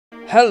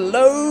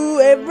Hello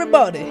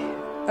everybody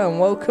and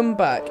welcome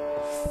back.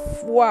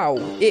 Wow,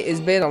 it has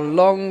been a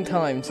long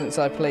time since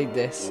I played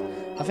this.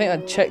 I think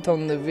I checked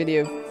on the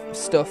video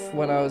stuff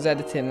when I was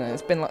editing and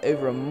it's been like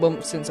over a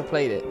month since I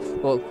played it.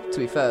 Well, to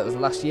be fair, it was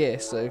last year,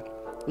 so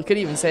you could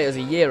even say it was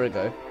a year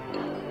ago.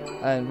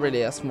 And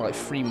really that's like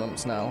 3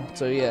 months now.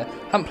 So yeah,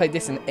 haven't played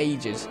this in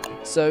ages.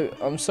 So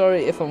I'm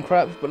sorry if I'm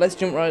crap, but let's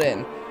jump right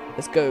in.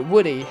 Let's go.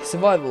 Woody,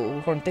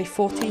 survival, we're on day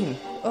 14.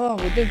 Oh,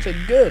 we're doing so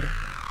good.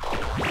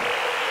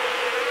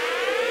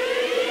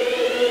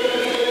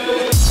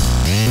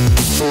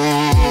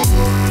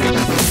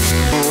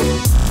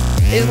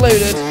 It's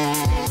loaded.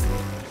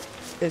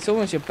 It's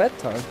almost your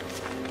bedtime.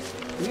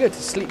 You go to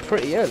sleep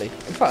pretty early.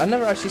 In fact, I've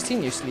never actually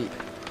seen you sleep.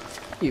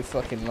 You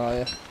fucking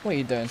liar. What are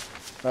you doing?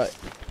 Right.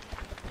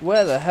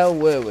 Where the hell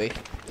were we?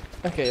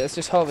 Okay, let's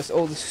just harvest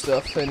all this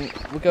stuff and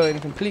we're going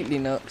completely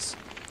nuts.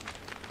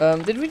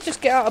 Did we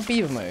just get out of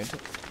beaver mode?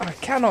 I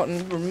cannot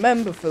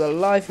remember for the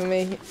life of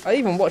me. I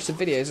even watched the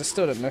videos, I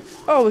still don't know.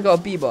 Oh, we got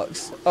a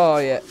B-box. Oh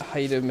yeah, how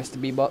you doing, Mr.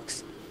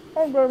 B-box?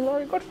 I'm doing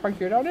very good, thank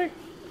you, Daddy.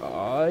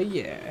 Oh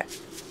yeah.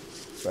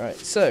 Right,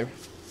 so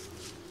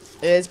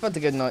it's about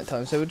to go night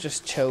time, so we'll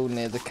just chill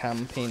near the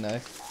camp, you know,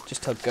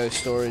 just tell ghost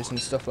stories and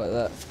stuff like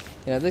that.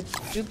 You know,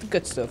 the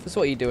good stuff. That's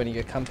what you do when you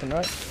go camping,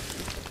 right?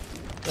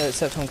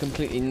 Except I'm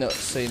completely nuts,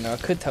 so you know, I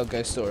could tell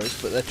ghost stories,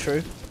 but they're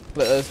true.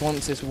 But there was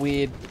once this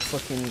weird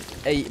fucking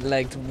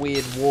 8-legged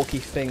weird walkie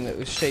thing that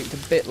was shaped a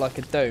bit like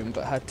a dome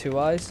but had 2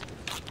 eyes,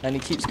 and he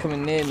keeps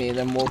coming near me and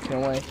then walking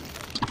away.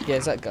 Yeah,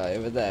 it's that guy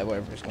over there,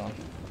 wherever he's gone.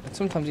 And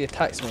sometimes he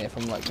attacks me if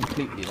I'm like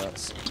completely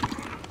nuts.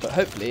 But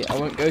hopefully I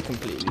won't go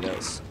completely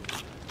nuts.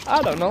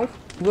 I don't know.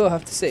 We'll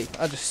have to see.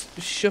 I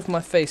just shoved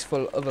my face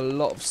full of a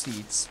lot of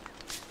seeds.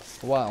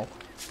 Wow.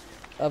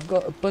 I've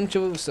got a bunch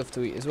of other stuff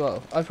to eat as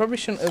well. I probably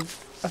shouldn't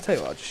have... I'll tell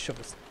you what, I'll just shove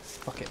this.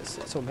 Fuck it,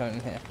 it's all going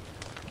in here.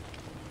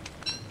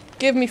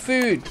 Give me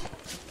food!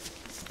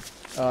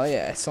 Oh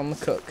yeah, it's on the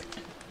cook.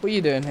 What are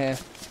you doing here?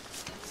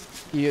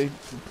 You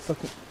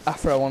fucking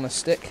afro on a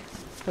stick?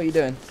 What are you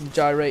doing? You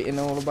gyrating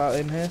all about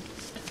in here?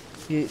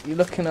 You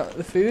looking at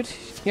the food?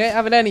 You ain't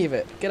having any of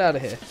it. Get out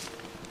of here.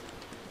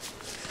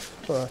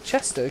 Oh,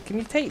 Chester, can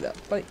you take that?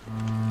 Like,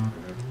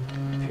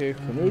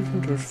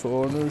 picking just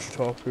farmer's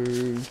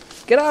topping.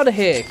 Get out of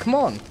here! Come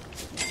on!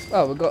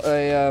 Oh, we've got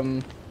a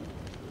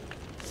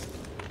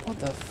what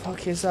the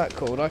fuck is that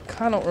called? I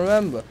cannot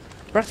remember.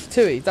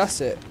 Ratatouille, that's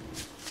it.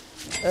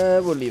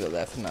 We'll leave it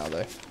there for now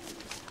though.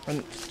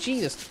 And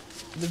Jesus,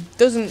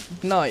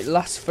 doesn't night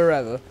last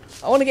forever?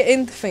 I want to get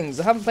into things.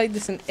 I haven't played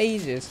this in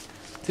ages.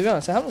 To be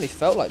honest, I haven't really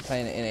felt like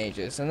playing it in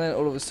ages. And then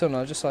all of a sudden I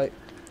was just like,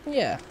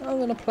 yeah,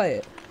 I'm gonna play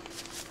it.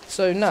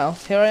 So now,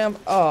 here I am.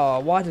 Oh,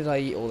 why did I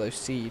eat all those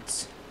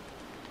seeds?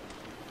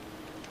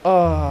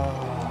 Oh,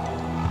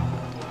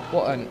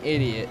 what an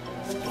idiot.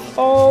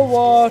 Oh,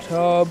 what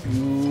a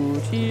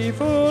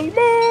beautiful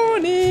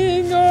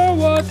morning. Oh,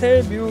 what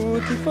a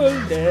beautiful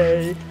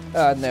day.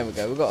 Ah, there we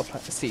go. We've got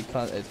a seed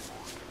planted.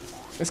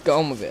 Let's get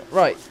on with it.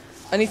 Right.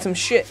 I need some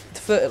shit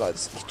to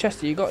fertilise.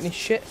 Chester, you got any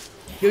shit?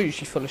 You're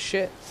usually full of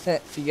shit.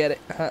 You get it?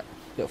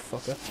 Little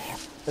fucker.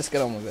 Let's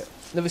get on with it.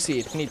 Another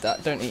seed. Need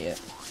that. Don't eat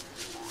it.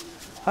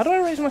 How do I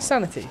raise my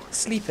sanity?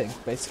 Sleeping,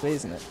 basically,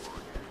 isn't it?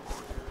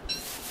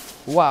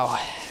 Wow.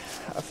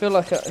 I feel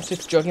like I'm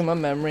just jogging my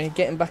memory,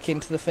 getting back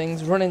into the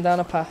things, running down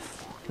a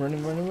path.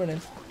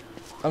 Running.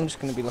 I'm just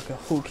going to be like a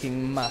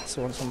hulking mass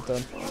once I'm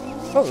done.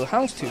 Oh, the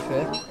houndstooth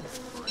here.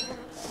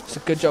 It's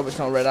a good job it's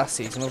not red ass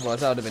season,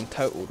 otherwise I would have been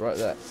totaled right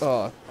there.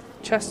 Oh,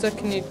 Chester,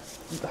 can you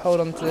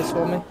hold on to this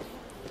for me?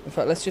 In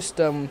fact, let's just,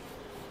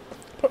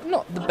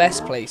 not the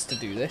best place to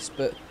do this,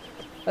 but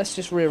let's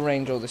just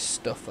rearrange all this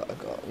stuff that I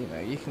got. You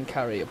know, you can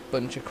carry a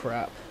bunch of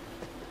crap.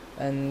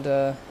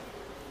 And,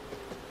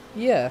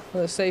 yeah,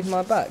 let's save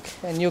my back,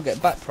 and you'll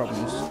get back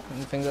problems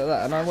and things like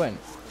that, and I won't.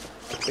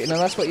 But you know,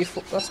 that's what you're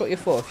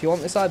for. If you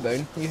want this eye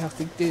bone, you have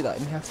to do that,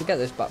 and you have to get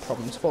those back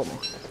problems for me.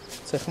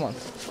 So come on,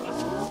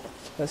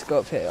 let's go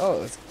up here.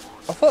 Oh,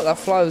 I thought that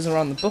fly was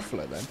around the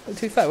buffalo then. But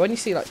to be fair, when you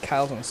see like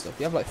cows and stuff,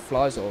 you have like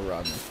flies all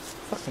around them.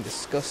 Fucking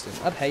disgusting.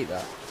 I'd hate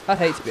that. I'd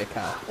hate to be a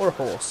cow or a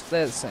horse.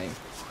 They're the same.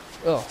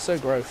 Oh, so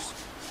gross.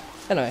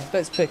 Anyway,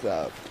 let's pick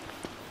that up.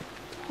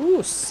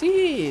 Ooh,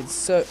 seeds.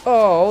 So, oh,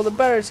 all the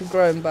berries have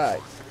grown back.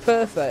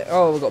 Perfect.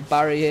 Oh, we've got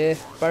Barry here.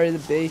 Barry the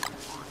bee.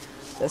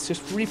 Let's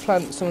just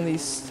replant some of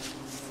these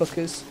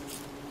fuckers.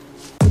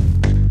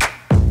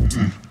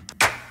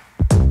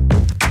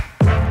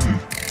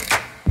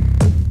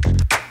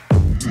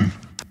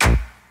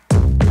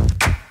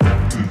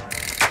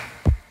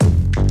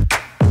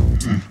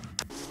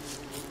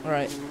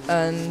 Alright,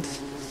 and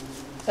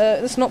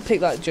let's not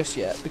pick that just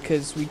yet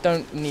because we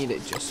don't need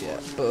it just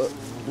yet, but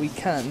we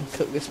can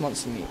cook this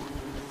monster meat.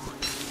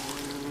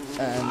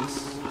 And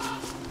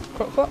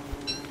crock-pot.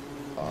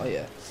 Oh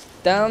yeah.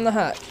 Down the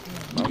hatch.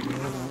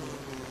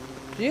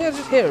 Do you guys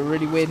just hear a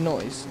really weird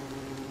noise?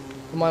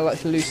 Am I like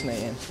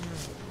hallucinating?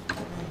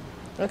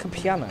 Like a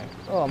piano.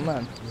 Oh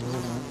man.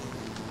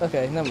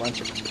 Okay, never mind.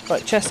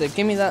 Right, Chester,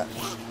 give me that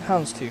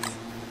houndstooth.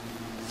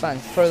 Bang,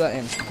 throw that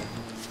in.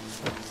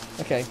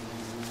 Okay,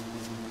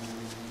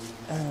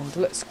 And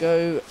let's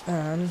go.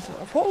 And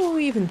what were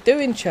we even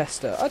doing,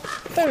 Chester? I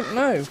don't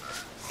know.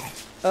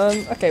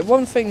 Okay,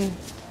 one thing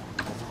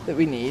that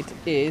we need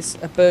is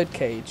a bird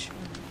cage.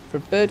 For a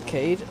bird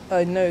cage,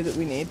 I know that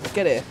we need.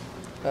 Get here.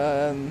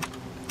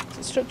 Is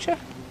it structure?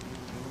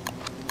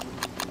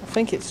 I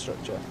think it's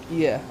structure.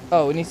 Yeah.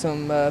 Oh, we need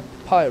some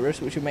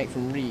papyrus, which we make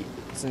from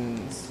reeds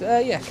and.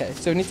 Yeah. Okay.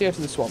 So we need to go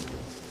to the swamp.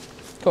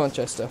 Come on,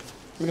 Chester.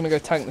 We're gonna go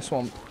tank the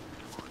swamp.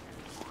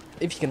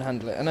 If you can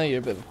handle it. I know you're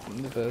a bit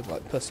of a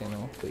like pussy and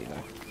all, but you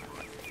know.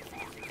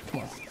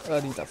 Come on. I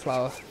need that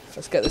flour.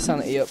 Let's get the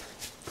sanity up.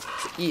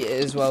 Let's eat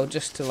it as well,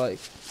 just to like,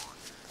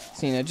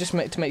 so, you know, just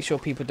to make sure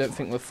people don't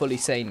think we're fully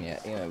sane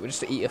yet. You know, we're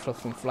just to eat a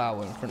fucking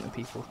flour in front of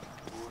people.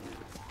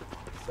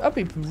 I'd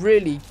be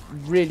really,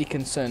 really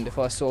concerned if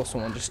I saw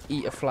someone just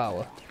eat a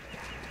flower.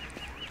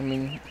 I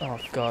mean, oh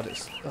god,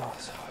 it's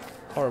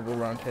horrible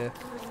around here.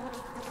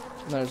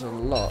 There's a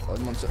lot of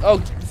monsters. Oh,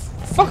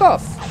 fuck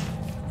off!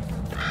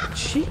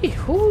 Gee,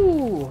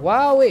 whoo,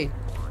 wowee.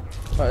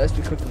 Right, let's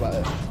be quick about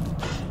it.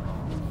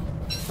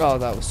 Oh,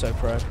 that was so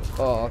pro.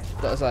 Oh,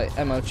 that was like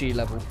MLG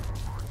level.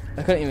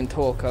 I couldn't even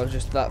talk, I was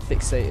just that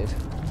fixated.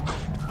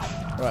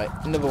 Right,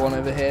 another one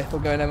over here. We're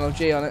going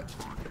MLG on it.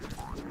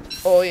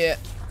 Oh, yeah.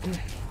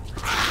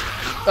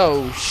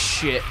 Oh,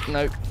 shit.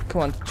 No,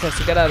 come on,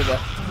 Chester, get out of there.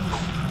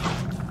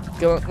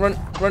 Go on, run,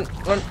 run,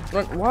 run,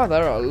 run. Wow,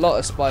 there are a lot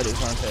of spiders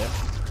around here.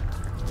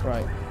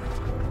 Right.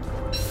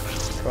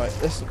 Right,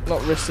 let's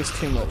not risk this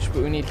too much,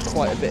 but we need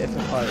quite a bit of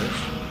papyrus.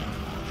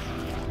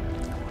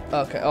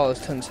 Okay, oh,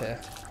 there's tons here.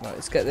 Right,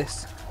 let's get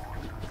this.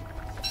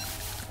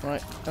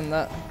 Right, and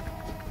that.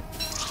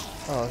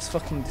 Oh, there's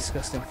fucking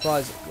disgusting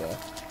flies up there.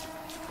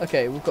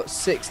 Okay, we've got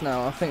 6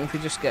 now. I think if we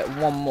just get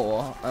one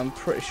more, I'm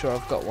pretty sure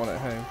I've got one at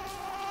home.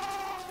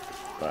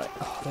 Right,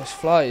 oh, those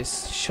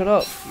flies. Shut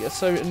up. You're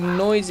so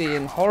noisy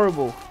and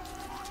horrible.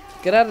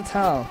 Get out of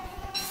town.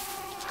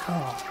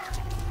 Oh,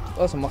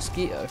 that's a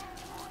mosquito.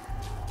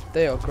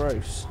 They are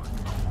gross.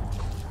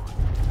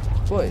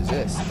 What is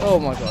this? Oh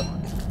my god.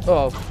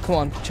 Oh, come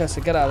on,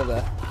 Chester, get out of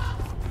there.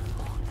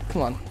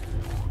 Come on.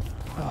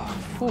 Oh,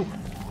 whew.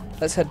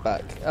 Let's head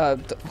back.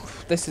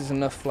 This is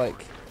enough,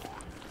 like...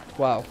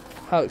 Wow,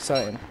 how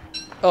exciting.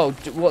 Oh,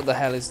 what the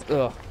hell is...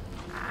 Ugh.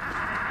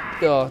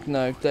 Oh,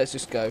 no, let's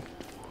just go.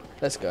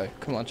 Let's go.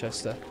 Come on,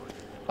 Chester.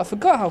 I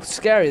forgot how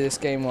scary this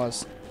game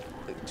was.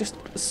 Just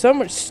so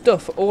much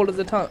stuff all of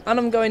the time. And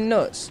I'm going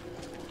nuts.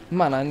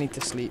 Man, I need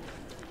to sleep.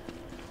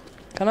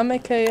 Can I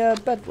make a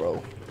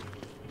bedroll?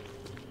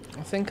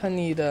 I think I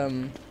need oh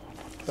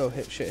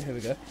shit, here we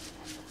go.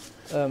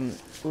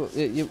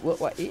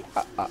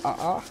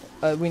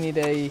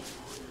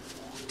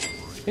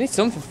 We need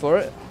something for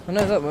it. I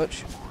know that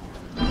much.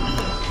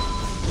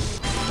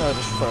 I'll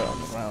just throw it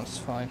on the ground, it's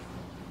fine.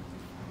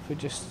 If we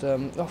just oh,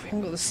 we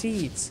haven't got the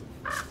seeds.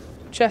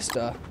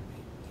 Chester,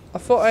 I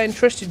thought I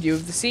entrusted you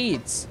with the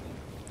seeds.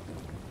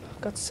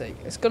 For God's sake,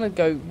 it's gonna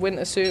go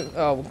winter soon.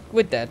 Oh,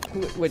 we're dead.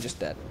 We're just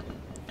dead.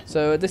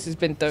 So this has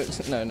been no,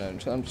 I'm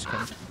just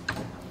kidding.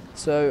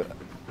 So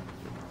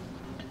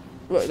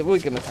we're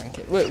gonna tank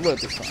it. We'll be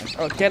fine.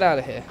 Oh, get out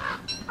of here!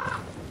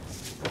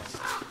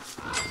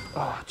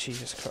 Oh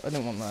Jesus Christ! I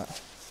didn't want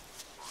that.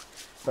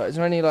 Right, is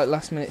there any like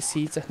last minute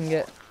seeds I can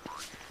get?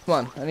 Come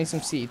on, I need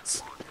some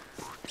seeds.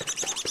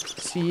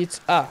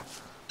 Seeds. Ah,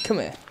 come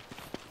here.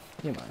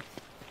 You mind?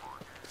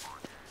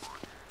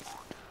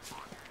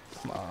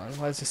 Come on,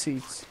 where's the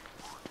seeds?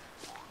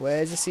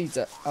 Where's the seeds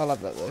at? I'll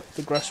have that though.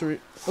 The grass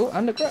root. Oh,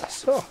 and the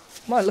grass. Oh,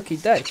 my lucky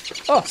day.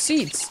 Oh,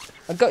 seeds.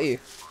 I got you.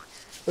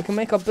 We can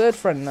make our bird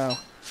friend now.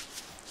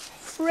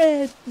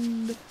 Friend.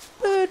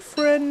 Bird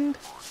friend.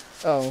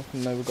 Oh,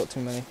 no, we've got too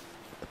many.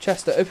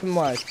 Chester, open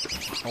wide.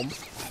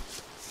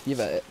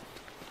 You've at it.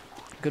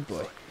 Good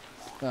boy.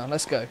 Now,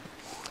 let's go.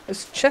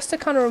 Chester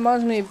kind of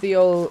reminds me of the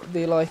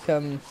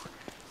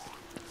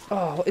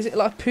oh, is it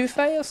like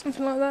buffet or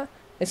something like that?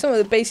 It's something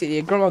that basically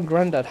your grandma and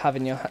granddad have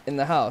in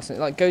the house, and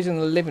it like goes in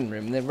the living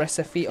room and they rest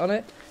their feet on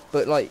it.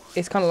 But like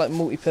it's kind of like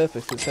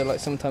multi-purpose, so like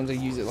sometimes they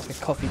use it like a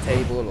coffee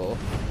table or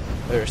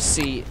a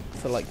seat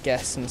for like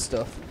guests and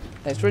stuff.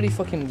 And it's really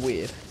fucking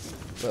weird.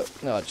 But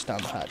no, I just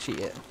down the hatch, eat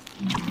it.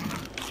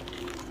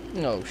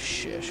 Oh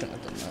shit, I shouldn't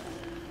have done that.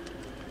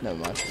 Never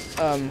mind.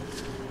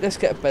 Let's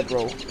get a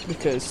bedroll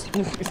because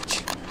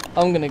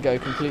I'm gonna go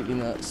completely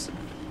nuts.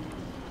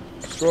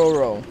 Straw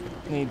roll.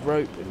 Need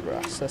rope and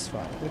grass. That's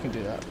fine. We can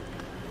do that.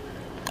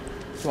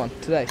 Come on,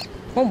 today.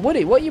 Come on,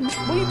 Woody. What are you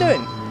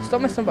doing?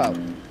 Stop messing about.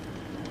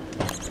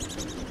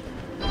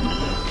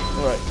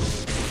 All right.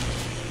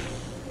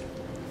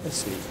 Let's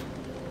sleep.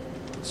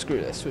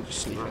 Screw this. We're just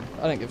sleeping.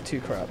 I don't give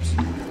 2 craps.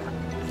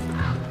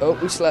 Oh,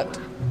 we slept.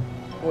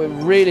 We're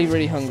really,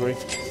 really hungry.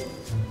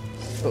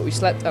 But we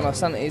slept and our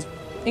sanity is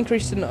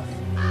increased enough.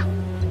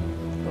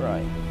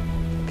 Right.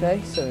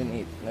 Okay, so we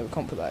need... No, we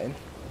can't put that in.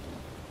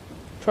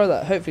 Try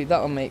that. Hopefully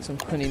that'll make some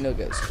honey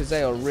nuggets because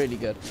they are really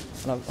good.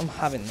 And I'm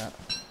having that.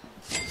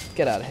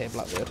 Get out of here,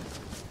 Blackbeard.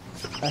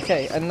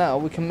 Okay, and now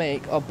we can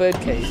make our bird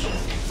cage.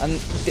 And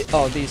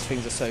oh, these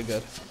things are so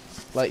good.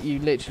 Like, you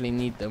literally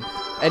need them.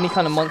 any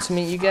kind of monster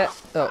meat you get.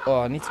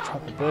 Oh, I need to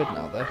trap a bird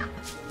now though.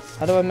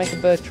 How do I make a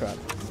bird trap?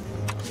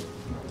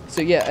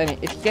 So yeah,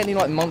 if you get any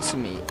like monster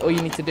meat, all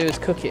you need to do is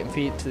cook it and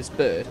feed it to this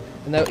bird,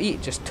 and they'll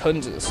eat just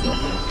tons of the stuff.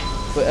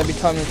 But every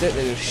time they do it,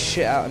 they just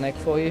shit out an egg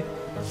for you.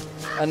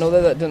 And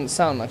although that doesn't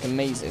sound like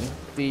amazing,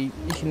 you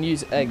can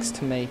use eggs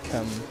to make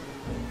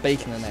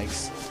bacon and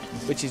eggs,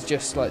 which is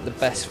just like the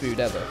best food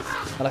ever.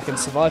 And I can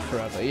survive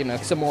forever, you know,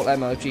 because I'm all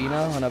MLG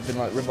now, and I've been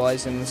like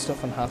revising and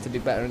stuff on how to do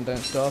better and don't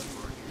starve.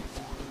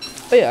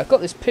 But yeah, I've got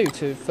this poo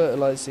to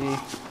fertilise the.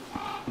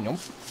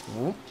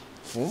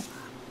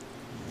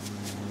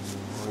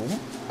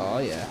 Oh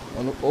yeah,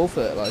 all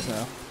fertilised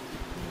now.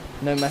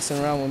 No messing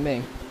around with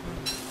me.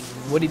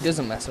 Woody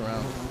doesn't mess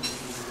around.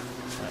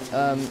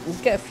 Right, we'll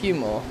get a few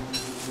more,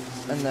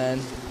 and then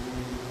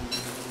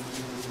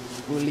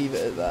we'll leave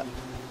it at that.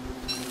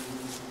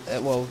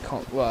 Well, we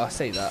can't. Well, I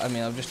say that. I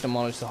mean, I've just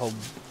demolished the whole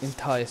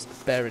entire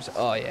berries.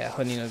 Oh yeah,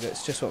 honey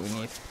nuggets, just what we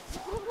need.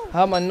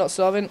 How am I not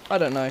starving? I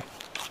don't know.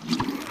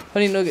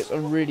 Honey nuggets are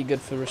really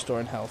good for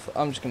restoring health.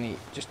 I'm just gonna eat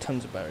just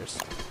tons of berries.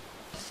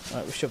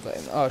 Right, we'll shove that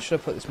in. Oh,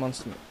 should I put this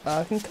monster meat?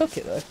 I can cook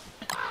it though.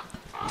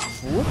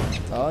 Whoop.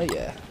 Oh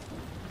yeah.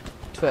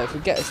 If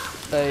we get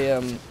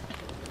a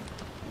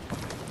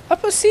I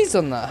put seeds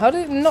on that. How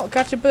did it not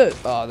catch a bird?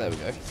 Oh, there we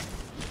go.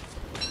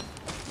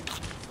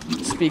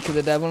 Speak of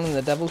the devil, and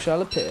the devil shall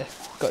appear.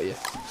 Got you.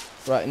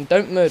 Right, and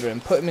don't murder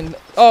him. Put him in.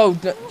 Oh,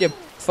 no, you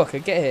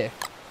fucker! Get here.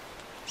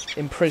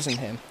 Imprison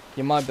him.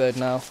 You're my bird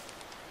now.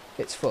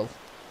 It's full.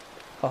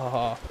 Ha ha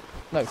ha.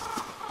 No.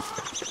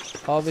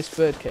 Harvest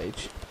bird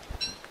cage.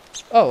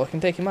 Oh, I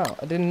can take him out.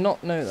 I did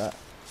not know that.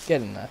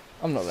 Get in there.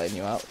 I'm not letting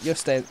you out. You're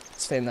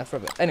staying there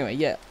forever. Anyway,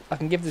 yeah, I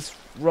can give this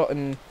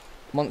rotten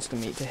monster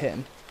meat to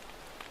him.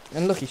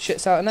 And look, he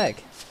shits out an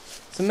egg.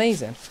 It's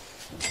amazing.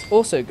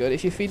 Also good,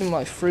 if you feed him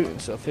like fruit and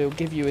stuff, he'll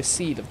give you a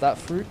seed of that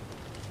fruit.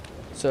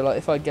 So like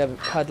if I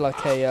had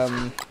like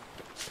a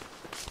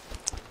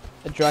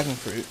dragon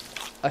fruit,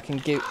 I can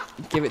give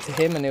it to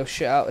him and he'll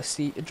shit out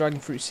a dragon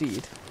fruit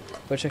seed,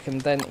 which I can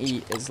then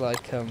eat as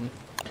like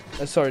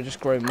sorry,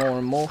 just grow more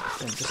and more,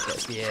 and it just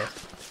gets the air.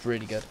 It's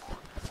really good.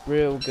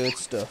 Real good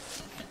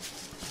stuff.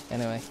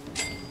 Anyway,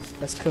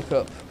 let's cook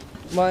up.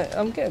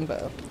 I'm getting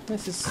better.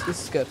 This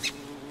is good.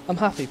 I'm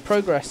happy.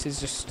 Progress is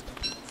just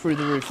through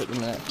the roof at the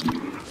minute.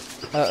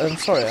 I'm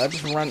sorry, I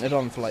just ranted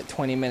on for like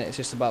 20 minutes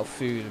just about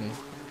food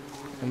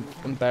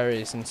and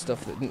berries and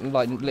stuff that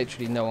like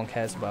literally no one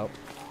cares about.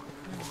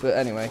 But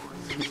anyway,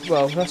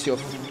 well, that's your.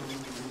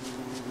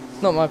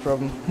 Not my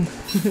problem.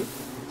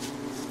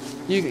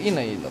 You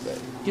know you love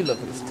it. You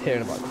love it,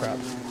 hearing about crap.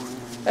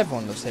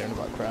 Everyone loves hearing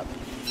about crap.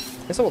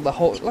 That's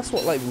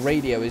what like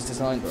radio is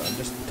designed around,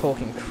 just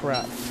talking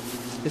crap.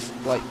 Just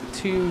like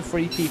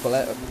 2-3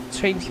 people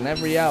changing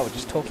every hour,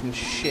 just talking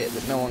shit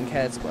that no one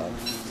cares about.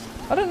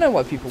 I don't know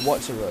why people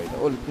watch the radio.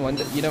 Or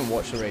you don't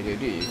watch the radio,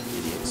 do you?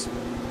 Idiots.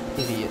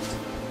 Idiot.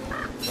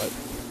 Right.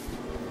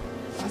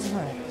 I don't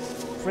know.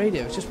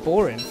 Radio is just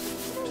boring.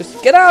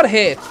 Just get out of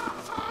here,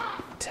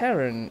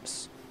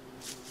 Terrence.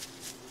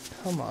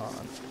 Come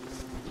on.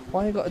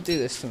 Why you got to do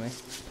this to me?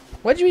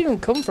 Where'd you even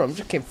come from?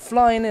 Just came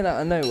flying in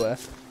out of nowhere.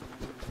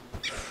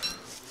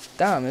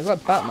 Damn, he's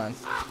like Batman.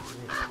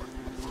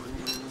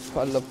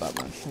 But I love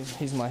Batman.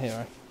 He's my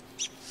hero.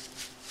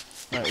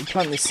 Right, we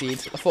plant this seed.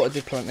 I thought I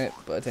did plant it,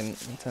 but I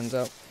didn't, it turns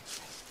out.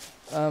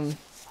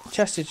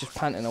 Chester's just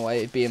panting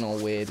away, being all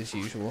weird as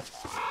usual.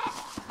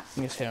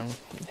 You can just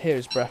hear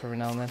his breath every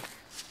now and then.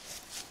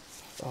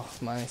 Oh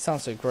man, it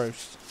sounds so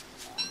gross.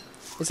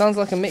 It sounds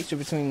like a mixture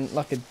between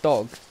like a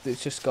dog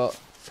that's just got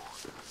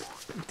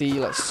the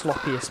like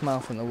sloppiest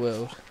mouth in the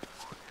world.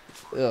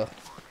 Ugh.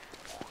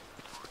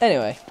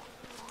 Anyway,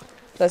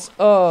 let's.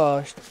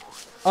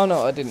 Oh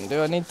no, I didn't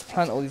do. I need to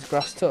plant all these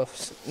grass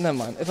tufts. Never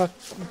mind. If I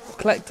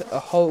collect a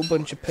whole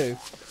bunch of poo,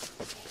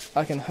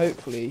 I can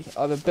hopefully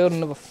either build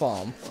another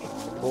farm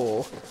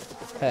or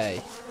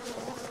hey,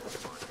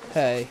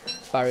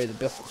 bury the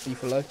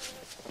beefalo.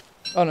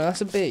 Oh no,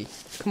 that's a bee.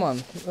 Come on,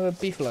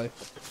 beefalo,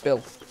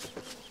 Bill,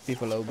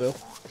 beefalo, Bill.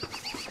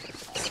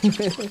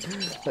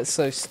 That's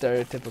so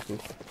stereotypical.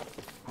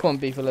 Come on,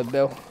 beefalo,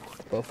 Bill.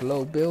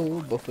 Buffalo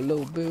Bill,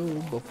 Buffalo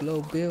Bill,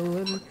 Buffalo Bill,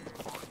 and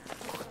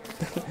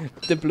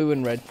the blue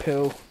and red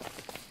pill.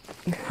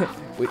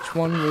 Which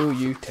one will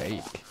you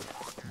take?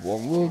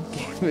 One will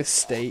give a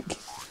steak.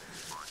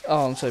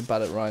 Oh, I'm so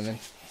bad at rhyming.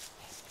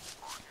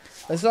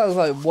 There's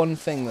like one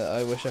thing that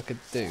I wish I could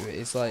do.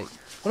 It's like,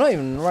 well, not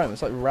even rhyming.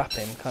 It's like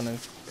rapping, kind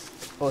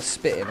of, or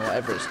spitting, or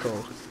whatever it's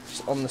called,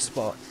 just on the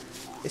spot.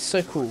 It's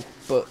so cool,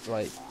 but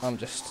like I'm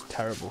just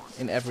terrible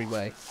in every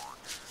way.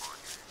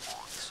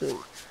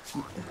 So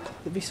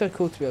it'd be so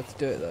cool to be able to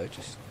do it though.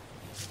 Just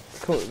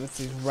come up with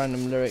these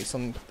random lyrics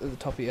at the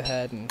top of your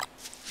head, and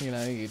you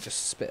know you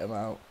just spit them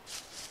out.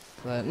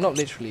 Not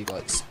literally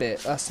like spit.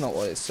 That's not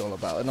what it's all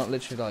about. Not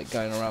literally like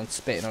going around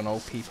spitting on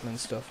old people and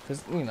stuff,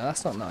 because you know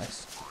that's not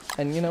nice.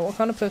 And you know what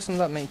kind of person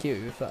would that make you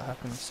if that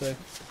happens? So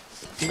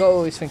you gotta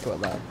always think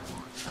about that.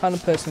 What kind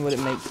of person would it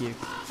make you?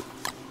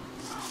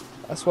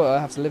 That's what I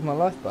have to live my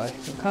life by.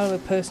 What kind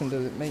of a person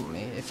does it make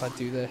me if I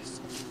do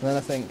this? And then I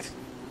think,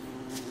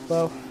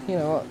 well, you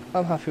know what,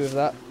 I'm happy with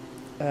that.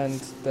 And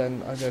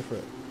then I go for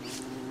it.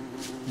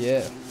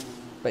 Yeah.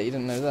 Bet you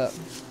didn't know that.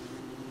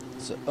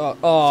 So,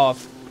 oh,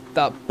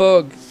 that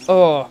bug.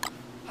 Oh,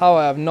 how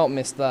I have not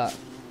missed that.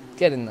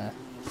 Get in there.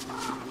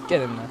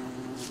 Get in there.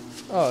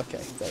 Oh,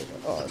 okay, there we go.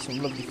 Oh,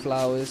 some lovely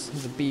flowers.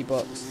 There's a bee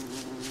box.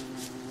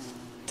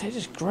 They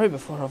just grow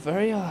before our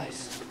very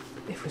eyes.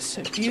 It was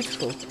so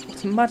beautiful.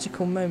 What a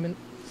magical moment.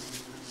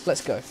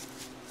 Let's go.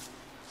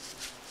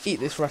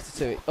 Eat this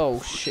ratatouille.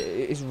 Oh shit,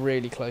 it is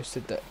really close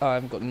to death. I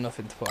haven't got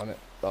nothing to put on it.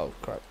 Oh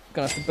crap.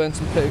 Gonna have to burn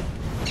some poo.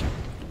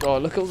 Oh,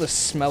 look at all the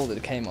smell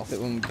that came off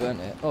it when we burnt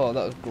it. Oh,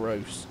 that was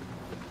gross.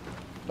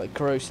 Like,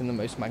 gross in the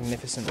most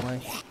magnificent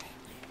way.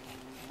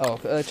 Oh,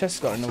 Chester's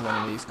got another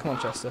one of these. Come on,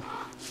 Chester.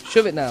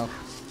 Shove it now.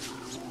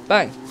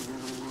 Bang.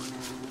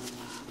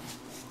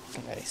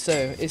 Okay,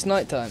 so it's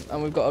night time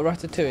and we've got a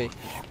ratatouille.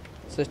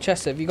 So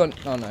Chester, have you got?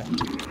 Oh no.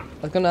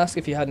 I was gonna ask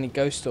if you had any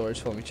ghost stories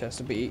for me,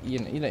 Chester, but you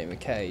don't even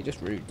care. You're just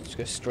rude. You just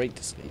go straight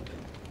to sleep.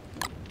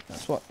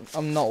 That's what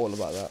I'm not all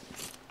about that.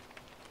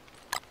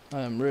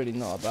 I am really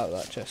not about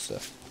that, Chester.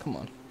 Come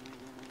on.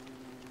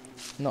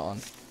 Not on.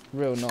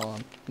 Real not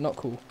on. Not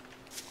cool.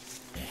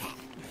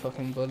 You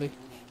fucking bully.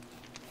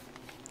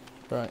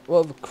 Right.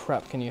 What other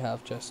crap can you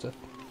have, Chester?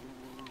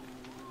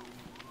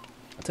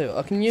 I'll tell you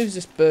what, I can use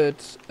this bird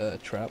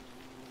trap.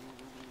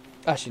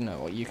 Actually, no,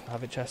 what, you can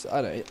have it, Chester.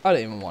 I don't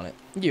even want it.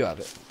 You have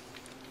it.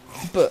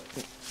 But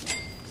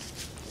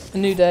a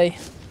new day,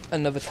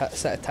 another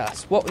set of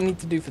tasks. What we need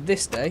to do for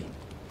this day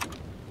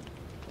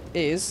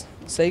is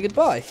say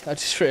goodbye. I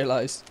just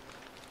realised.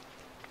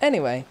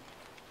 Anyway,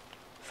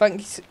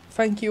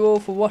 thank you all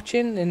for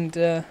watching and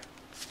you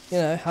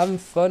know, having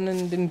fun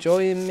and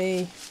enjoying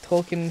me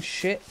talking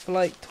shit for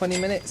like 20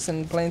 minutes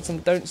and playing some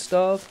Don't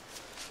Starve.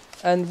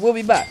 And we'll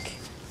be back.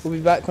 We'll be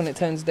back when it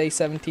turns day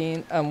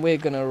 17, and we're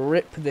gonna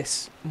rip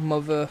this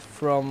mother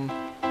from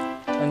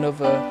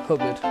another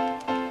Hubbard.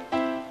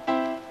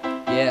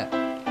 Yeah.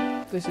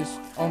 This is,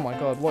 oh my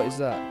god, what is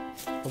that?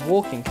 A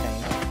walking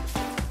cane.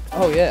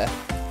 Oh yeah.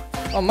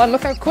 Oh man,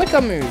 look how quick I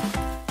move.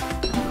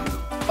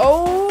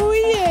 Oh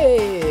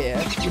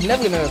yeah. You're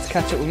never gonna be able to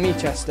catch up with me,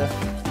 Chester.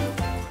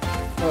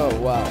 Oh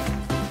wow.